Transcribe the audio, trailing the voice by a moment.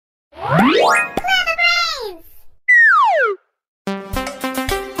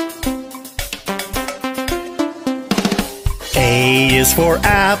A is for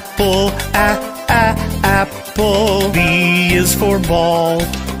apple, apple. B is for ball,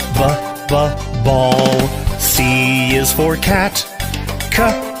 ball. C is for cat,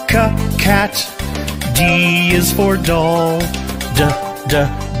 cat. D is for doll,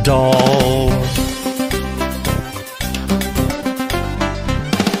 doll.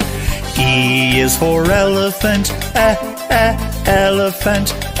 E is for elephant,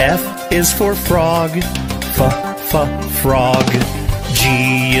 elephant. F is for frog, frog.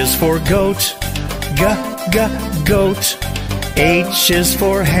 G is for goat, goat. H is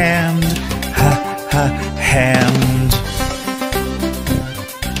for hand, hand.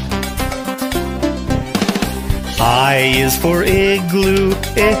 I is for igloo,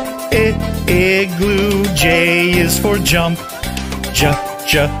 igloo. J is for jump,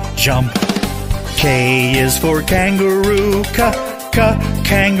 jump. K is for kangaroo,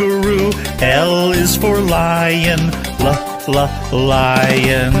 kangaroo. L is for lion,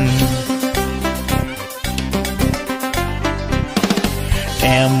 lion.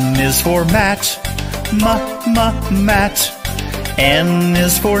 M is for mat, mat. N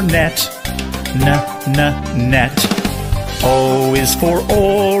is for net, net. O is for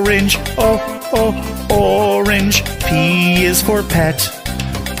orange, orange. P is for pet,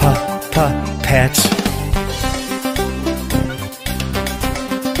 pet.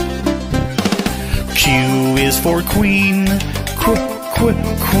 Q is for queen,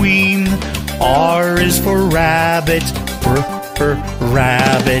 queen. R is for rabbit,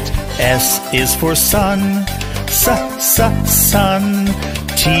 rabbit. S is for sun, sun.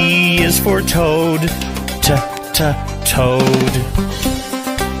 T is for toad, toad.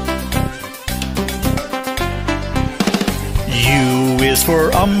 U is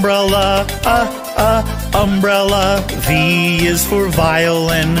for umbrella, umbrella. V is for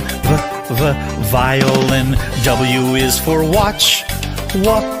violin, violin. W is for watch,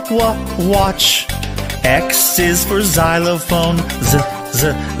 watch. X is for xylophone,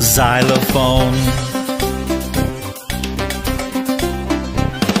 xylophone.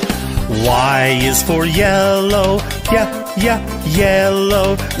 Y is for yellow,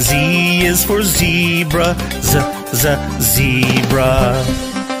 yellow. Z is for zebra, zebra.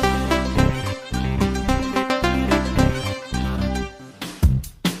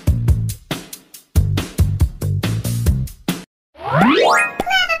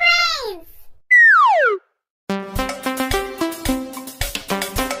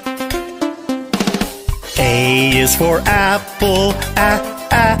 A is for apple,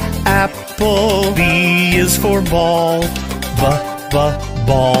 apple. B is for ball,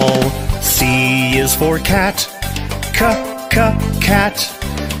 ball. C is for cat, cat.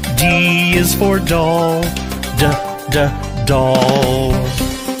 D is for doll, doll.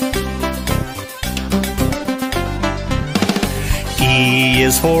 E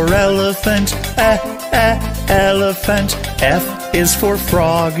is for elephant, elephant. F is for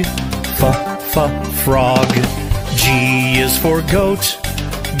frog, frog. G is for goat,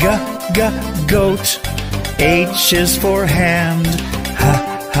 goat. H is for hand,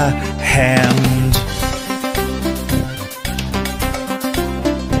 hand.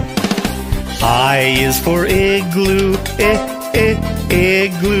 I is for igloo,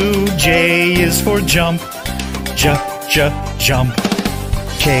 igloo. J is for jump, jump.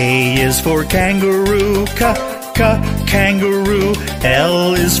 K is for kangaroo, kangaroo.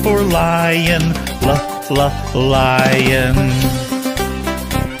 L is for lion, lion.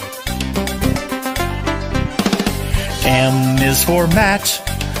 M is for mat,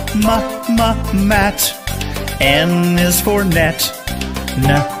 mat. N is for net,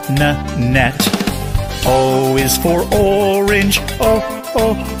 net. O is for orange,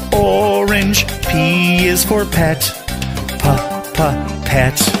 orange. P is for pet,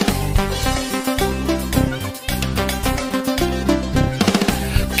 pet.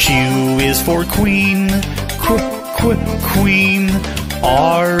 Q is for queen, queen.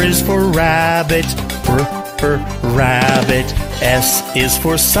 R is for rabbit, rabbit. S is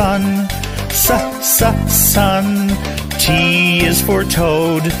for sun, sun. T is for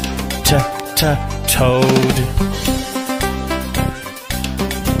toad, toad.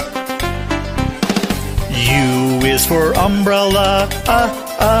 U is for umbrella,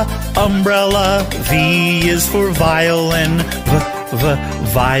 umbrella. V is for violin,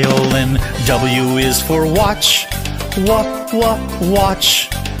 violin. W is for watch, watch.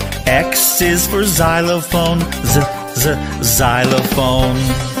 X is for xylophone, xylophone.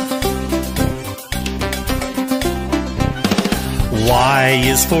 Y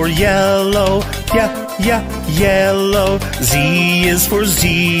is for yellow, yellow. Z is for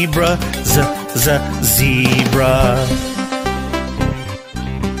zebra, zebra.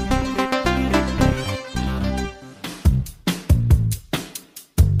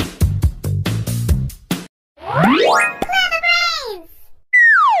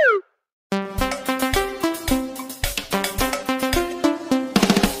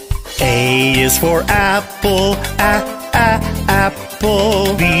 A is for apple,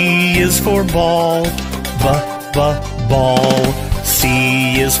 apple. B is for ball, ball.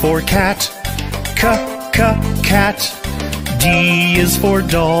 C is for cat, cat. D is for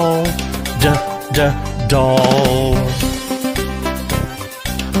doll, doll.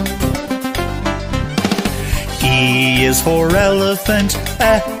 E is for elephant,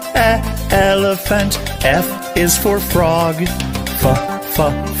 elephant. F is for frog,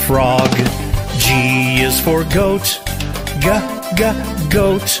 frog. G is for goat,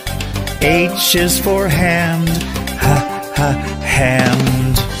 goat. H is for hand,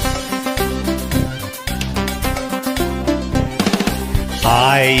 hand.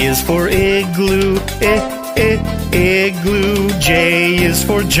 I is for igloo, igloo. J is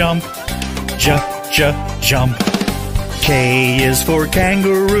for jump, jump. K is for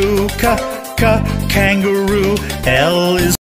kangaroo, kangaroo. L is